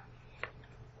that.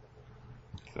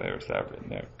 So there's that written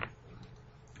there.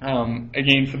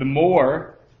 Again, for the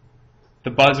Moore, the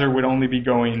buzzer would only be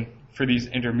going for these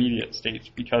intermediate states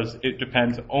because it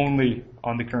depends only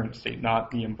on the current state,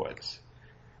 not the inputs.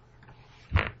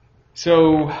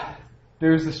 So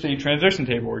there's the state transition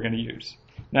table we're going to use.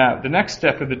 Now, the next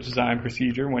step of the design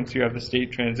procedure, once you have the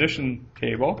state transition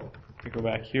table, we go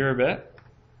back here a bit,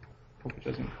 hope it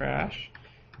doesn't crash,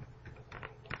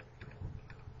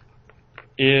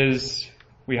 is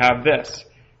we have this.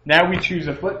 Now we choose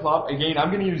a flip-flop. Again,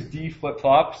 I'm going to use D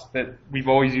flip-flops that we've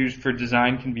always used for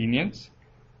design convenience.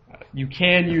 You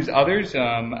can use others.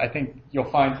 I think you'll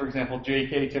find, for example,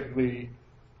 JK typically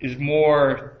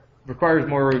requires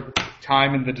more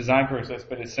time in the design process,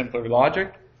 but is simpler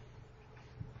logic.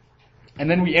 And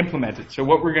then we implement it. So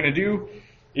what we're going to do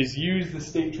is use the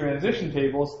state transition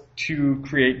tables to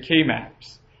create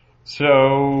K-maps.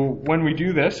 So when we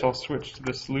do this, I'll switch to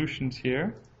the solutions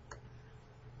here.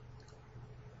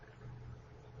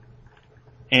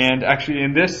 And actually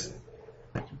in this,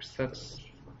 oops, that's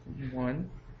 1.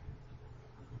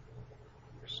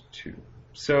 There's 2.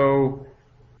 So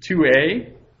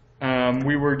 2A,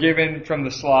 we were given from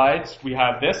the slides, we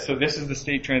have this. So this is the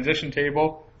state transition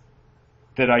table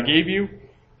that I gave you.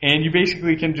 And you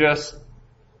basically can just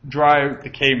draw out the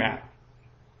K-map.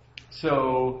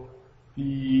 So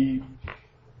the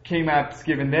K-map's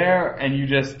given there, and you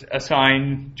just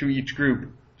assign to each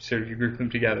group. So you group them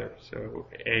together. So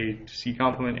A to C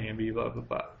complement, A and B, blah, blah,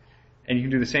 blah. And you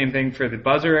can do the same thing for the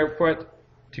buzzer output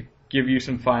to give you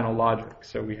some final logic.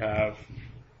 So we have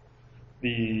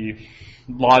the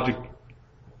logic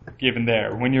given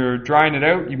there. When you're drawing it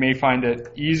out, you may find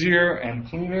it easier and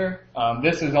cleaner.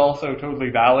 This is also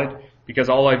totally valid because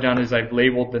all I've done is I've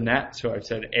labeled the net. So I've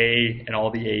said A and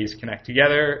all the A's connect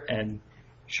together and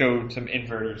showed some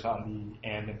inverters on the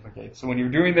and implicate. So when you're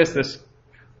doing this, this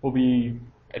will be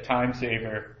a time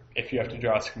saver if you have to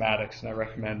draw schematics, and I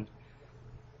recommend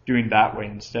doing that way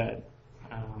instead.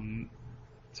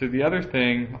 So the other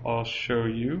thing I'll show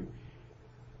you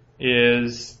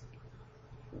is,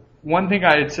 one thing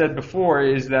I had said before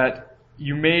is that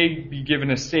you may be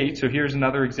given a state. So here's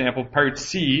another example, part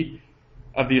C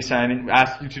of the assignment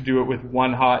asks you to do it with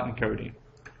one hot encoding.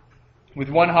 With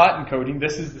one hot encoding,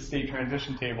 this is the state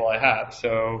transition table I have.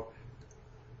 So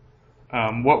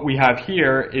what we have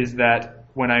here is that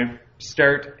when I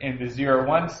start in the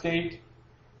 0-1 state,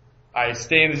 I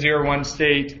stay in the 0-1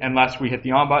 state unless we hit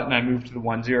the on button, I move to the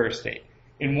 1-0 state.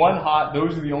 In one hot,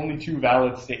 those are the only two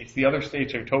valid states. The other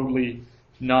states are totally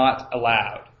not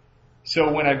allowed.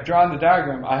 So when I've drawn the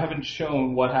diagram, I haven't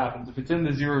shown what happens. If it's in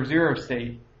the 0-0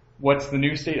 state, what's the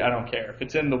new state? I don't care. If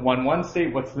it's in the 1-1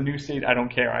 state, what's the new state? I don't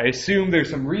care. I assume there's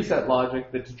some reset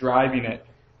logic that's driving it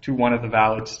to one of the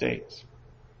valid states.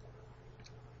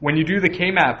 When you do the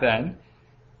K-map then,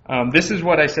 this is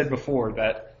what I said before,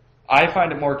 that I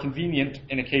find it more convenient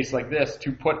in a case like this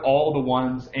to put all the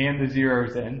 1s and the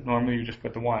 0s in. Normally you just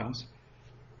put the 1s.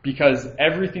 Because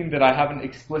everything that I haven't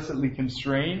explicitly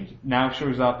constrained now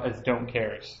shows up as don't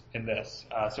cares in this.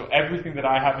 So everything that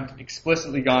I haven't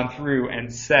explicitly gone through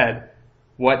and said,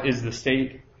 what is the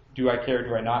state? Do I care?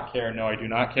 Do I not care? No, I do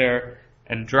not care.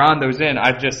 And drawn those in,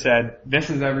 I've just said, this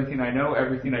is everything I know.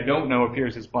 Everything I don't know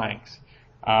appears as blanks.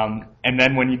 And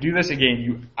then when you do this again,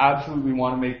 you absolutely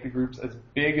want to make the groups as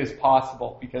big as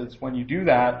possible, because when you do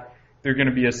that, they're going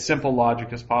to be as simple logic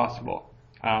as possible.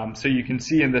 So you can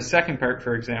see in the second part,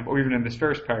 for example, or even in this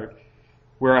first part,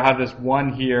 where I have this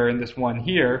 1 here and this 1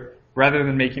 here, rather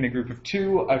than making a group of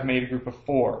 2, I've made a group of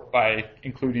 4 by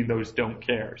including those don't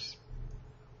cares.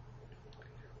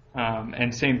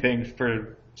 And same thing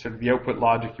for sort of the output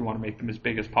logic, you want to make them as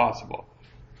big as possible.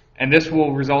 And this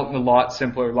will result in a lot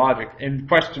simpler logic. In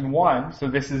question 1,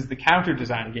 so this is the counter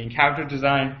design again. Counter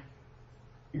design,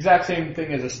 exact same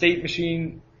thing as a state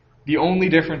machine. The only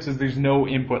difference is there's no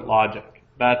input logic.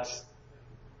 That's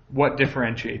what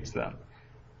differentiates them.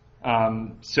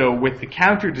 So with the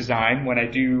counter design, when I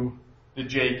do the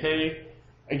JK,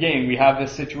 again, we have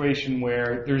this situation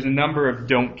where there's a number of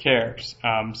don't cares.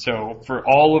 So for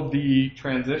all of the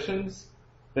transitions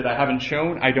that I haven't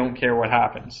shown, I don't care what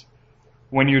happens.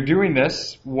 When you're doing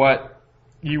this, what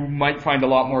you might find a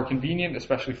lot more convenient,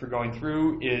 especially for going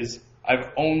through, is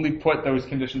I've only put those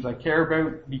conditions I care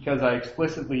about because I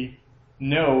explicitly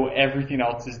know everything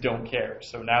else is don't care.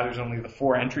 So now there's only the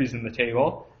 4 entries in the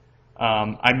table.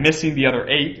 I'm missing the other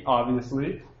 8,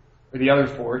 obviously, or the other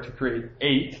 4 to create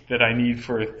 8 that I need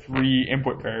for 3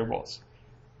 input variables.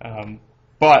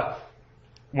 But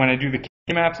when I do the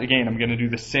K-maps, again, I'm going to do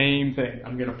the same thing.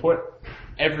 I'm going to put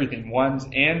everything, 1s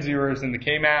and 0s in the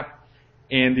K-map,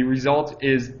 and the result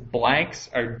is blanks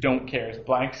are don't cares.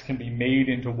 Blanks can be made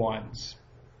into 1s.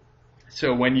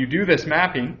 So when you do this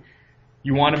mapping,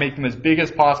 you want to make them as big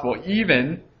as possible,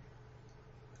 even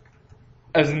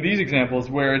as in these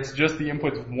examples where it's just the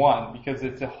inputs of 1, because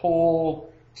it's a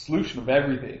whole solution of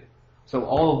everything. So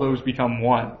all of those become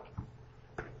 1.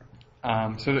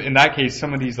 So in that case,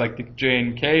 some of these, like the J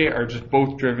and K, are just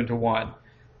both driven to 1.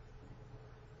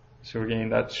 So again,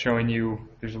 that's showing you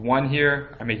there's a 1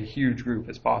 here. I make a huge group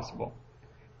as possible.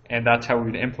 And that's how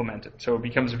we'd implement it. So it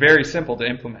becomes very simple to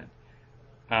implement.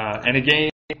 And again,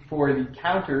 for the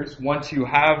counters, once you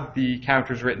have the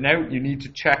counters written out, you need to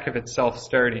check if it's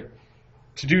self-starting.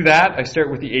 To do that, I start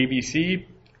with the ABC,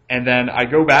 and then I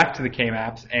go back to the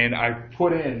K-maps, and I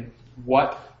put in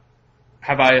what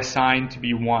have I assigned to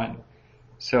be 1.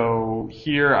 So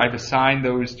here I've assigned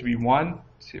those to be 1.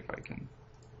 Let's see if I can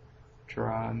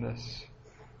draw on this.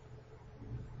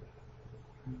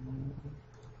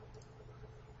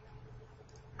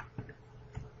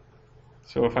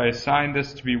 So if I assign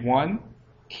this to be 1,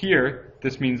 here,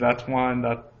 this means that's 1,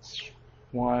 that's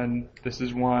 1, this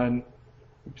is 1.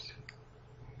 Oops.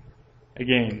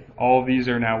 Again, all of these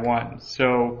are now 1.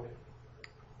 So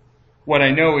what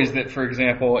I know is that, for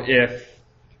example, if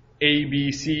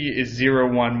ABC is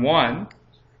 0, 1, 1,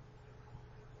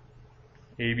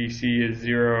 ABC is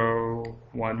 0,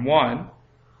 1, 1,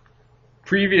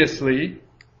 previously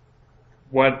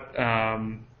what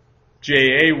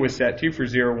JA was set to for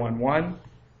 0, 1, 1,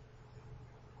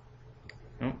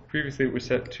 no, previously it was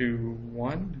set to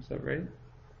 1, is that right?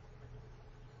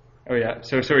 Oh yeah,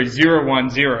 so sorry, 0, 1,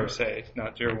 0, say,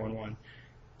 not 0, 1, 1.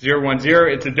 0, 1,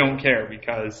 0, it's a don't care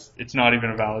because it's not even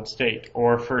a valid state.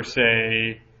 Or for,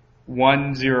 say,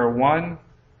 1, 0, 1,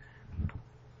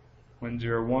 1,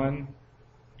 0, 1,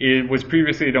 it was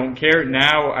previously a don't care.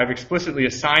 Now I've explicitly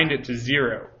assigned it to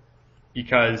 0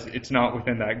 because it's not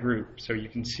within that group. So you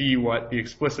can see what the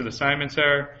explicit assignments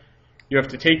are. You have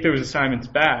to take those assignments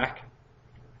back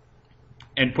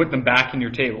and put them back in your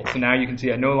table. So now you can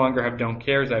see I no longer have don't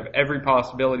cares. I have every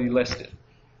possibility listed.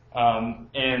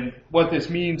 And what this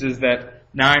means is that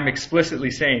now I'm explicitly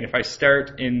saying if I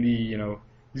start in the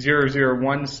 0, 0,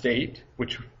 1 state,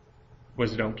 which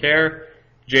was a don't care,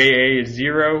 JA is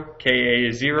 0, KA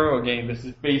is 0. Again, this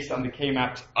is based on the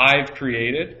K-maps I've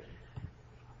created.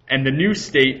 And the new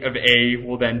state of A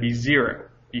will then be 0,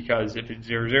 because if it's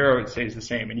 0, 0, it stays the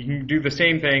same. And you can do the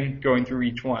same thing going through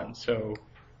each one. So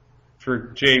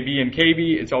for JB and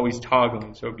KB, it's always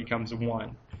toggling, so it becomes a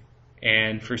 1.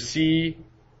 And for C,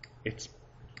 it's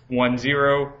 1,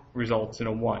 0 results in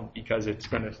a 1 because it's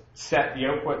going to set the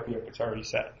output's already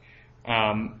set.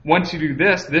 Once you do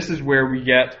this, this is where we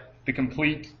get the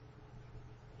complete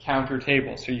counter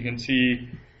table. So you can see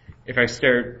if I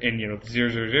start in the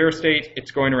 000 state,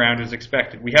 it's going around as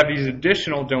expected. We have these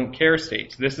additional don't care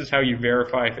states. This is how you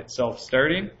verify if it's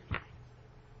self-starting.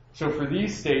 So for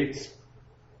these states,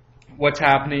 what's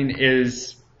happening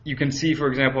is you can see, for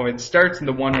example, it starts in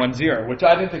the 110, which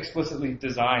I didn't explicitly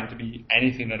design to be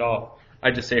anything at all. I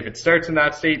just say if it starts in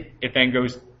that state,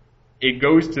 it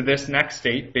goes to this next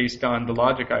state based on the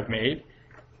logic I've made,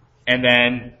 and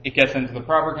then it gets into the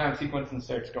proper count sequence and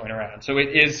starts going around. So it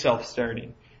is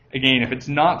self-starting. Again, if it's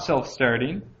not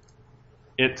self-starting,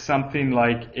 it's something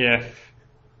like if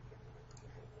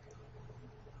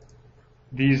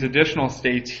these additional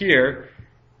states here,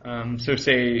 so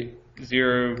say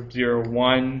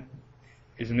 001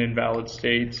 is an invalid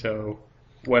state, so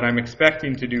what I'm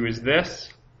expecting to do is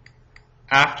this.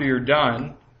 After you're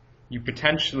done, you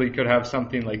potentially could have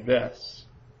something like this.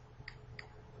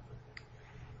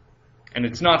 And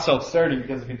it's not self-starting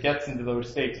because if it gets into those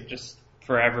states, it just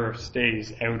forever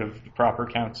stays out of the proper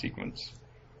count sequence.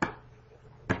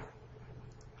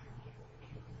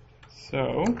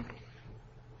 So,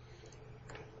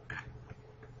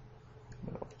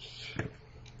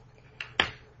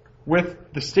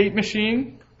 with the state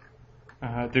machine,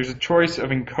 there's a choice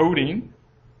of encoding.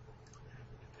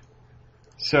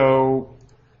 So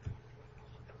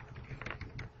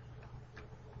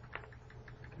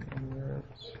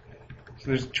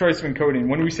there's a choice of encoding.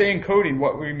 When we say encoding,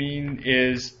 what we mean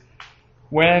is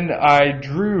when I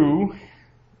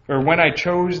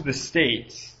chose the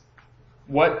states,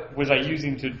 what was I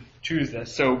using to choose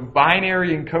this? So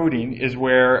binary encoding is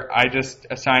where I just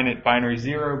assign it binary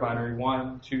 0, binary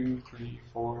 1, 2, 3,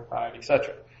 4, 5,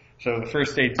 etc. So the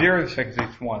first state's 0, the second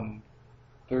state's 1,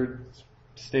 third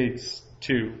state's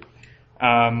 2.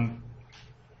 And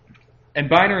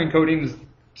binary encoding is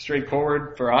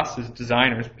straightforward for us as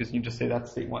designers because you just say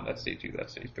that's state 1, that's state 2,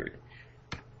 that's state 3.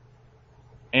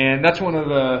 And that's one of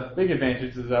the big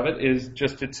advantages of it is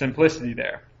just its simplicity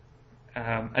there.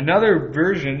 Another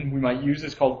version we might use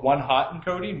is called one-hot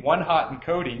encoding. One-hot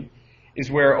encoding is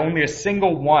where only a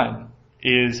single 1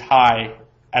 is high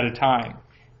at a time.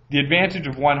 The advantage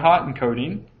of one-hot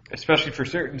encoding, especially for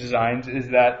certain designs, is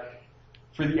that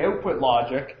for the output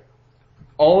logic,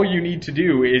 all you need to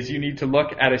do is you need to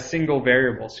look at a single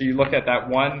variable. So you look at that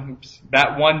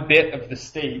one bit of the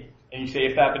state, and you say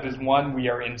if that bit is 1, we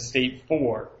are in state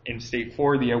 4. In state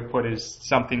 4, the output is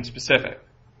something specific.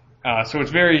 So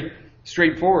it's very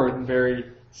straightforward and very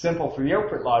simple for the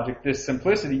output logic. This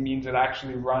simplicity means it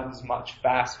actually runs much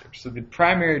faster. So the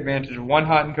primary advantage of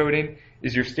one-hot encoding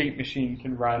is your state machine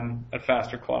can run a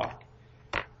faster clock.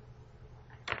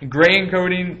 Gray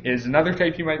encoding is another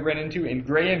type you might run into. In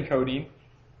gray encoding,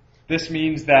 this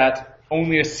means that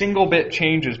only a single bit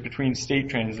changes between state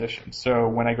transitions. So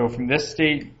when I go from this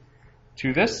state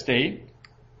to this state,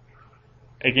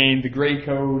 again, the gray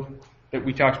code that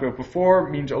we talked about before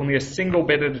means only a single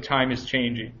bit at a time is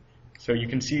changing. So you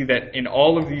can see that in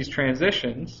all of these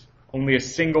transitions, only a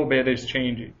single bit is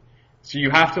changing. So you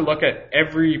have to look at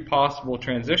every possible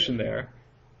transition there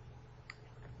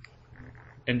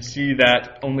and see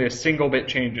that only a single bit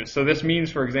changes. So this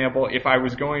means, for example, if I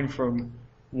was going from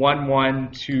 1,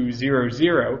 1 to 0,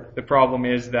 0, the problem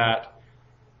is that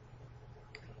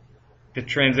the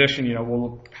transition,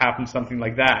 will happen something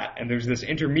like that. And there's this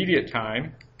intermediate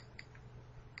time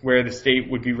where the state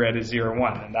would be read as 0,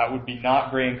 1. And that would be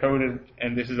not gray encoded,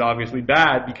 and this is obviously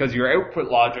bad because your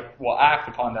output logic will act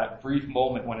upon that brief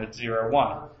moment when it's 0,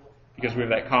 1. Because we have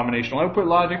that combinational output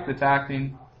logic that's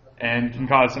acting and can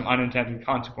cause some unintended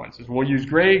consequences. We'll use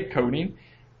gray coding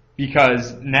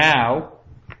because now,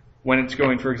 when it's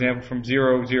going, for example, from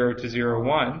 0, 0 to 0,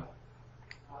 1,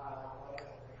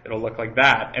 it'll look like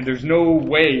that. And there's no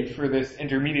way for this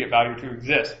intermediate value to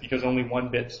exist because only one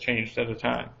bit's changed at a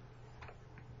time.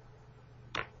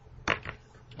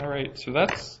 Alright, so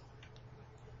that's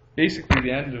basically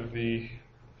the end of the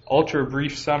ultra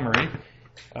brief summary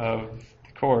of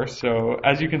the course. So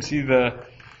as you can see, the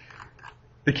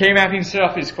K-mapping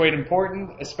stuff is quite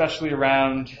important, especially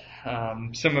around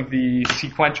some of the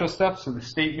sequential stuff, so the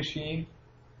state machine.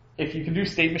 If you can do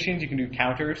state machines, you can do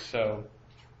counters. So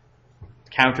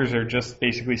counters are just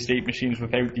basically state machines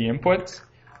without the inputs.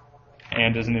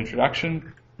 And as an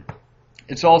introduction,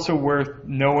 it's also worth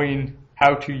knowing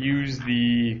how to use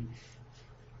the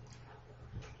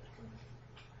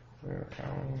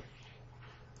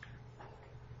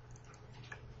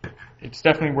it's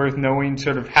definitely worth knowing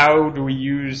sort of how do we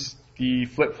use the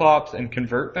flip-flops and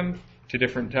convert them to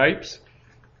different types.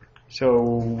 So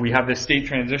we have this state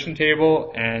transition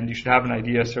table, and you should have an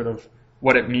idea sort of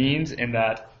what it means in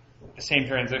that the same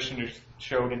transition is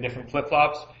showed in different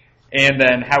flip-flops. and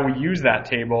then how we use that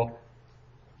table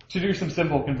to do some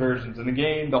simple conversions. And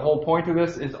again, the whole point of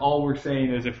this is all we're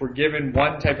saying is if we're given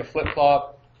one type of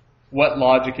flip-flop, what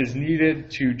logic is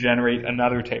needed to generate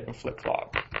another type of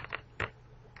flip-flop.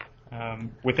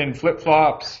 Within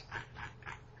flip-flops,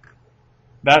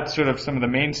 that's sort of some of the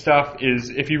main stuff. Is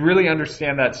if you really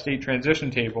understand that state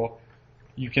transition table,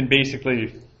 you can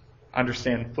basically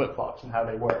understand flip-flops and how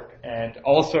they work. And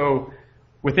also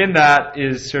within that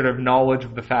is sort of knowledge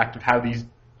of the fact of how these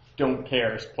don't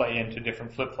cares play into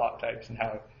different flip-flop types and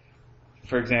how,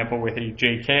 for example, with a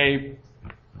JK,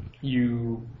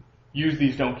 you use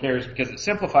these don't cares because it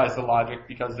simplifies the logic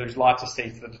because there's lots of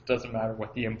states that it doesn't matter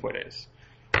what the input is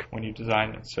when you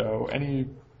design it. So any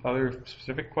other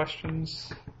specific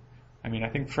questions? I mean, I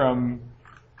think from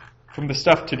the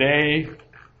stuff today,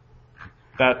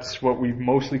 that's what we've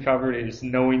mostly covered is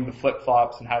knowing the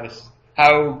flip-flops and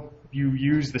how you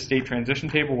use the state transition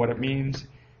table, what it means,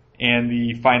 and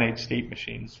the finite state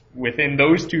machines. Within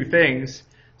those two things,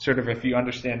 sort of if you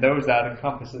understand those, that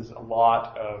encompasses a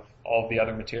lot of all the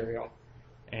other material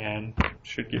and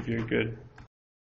should give you a good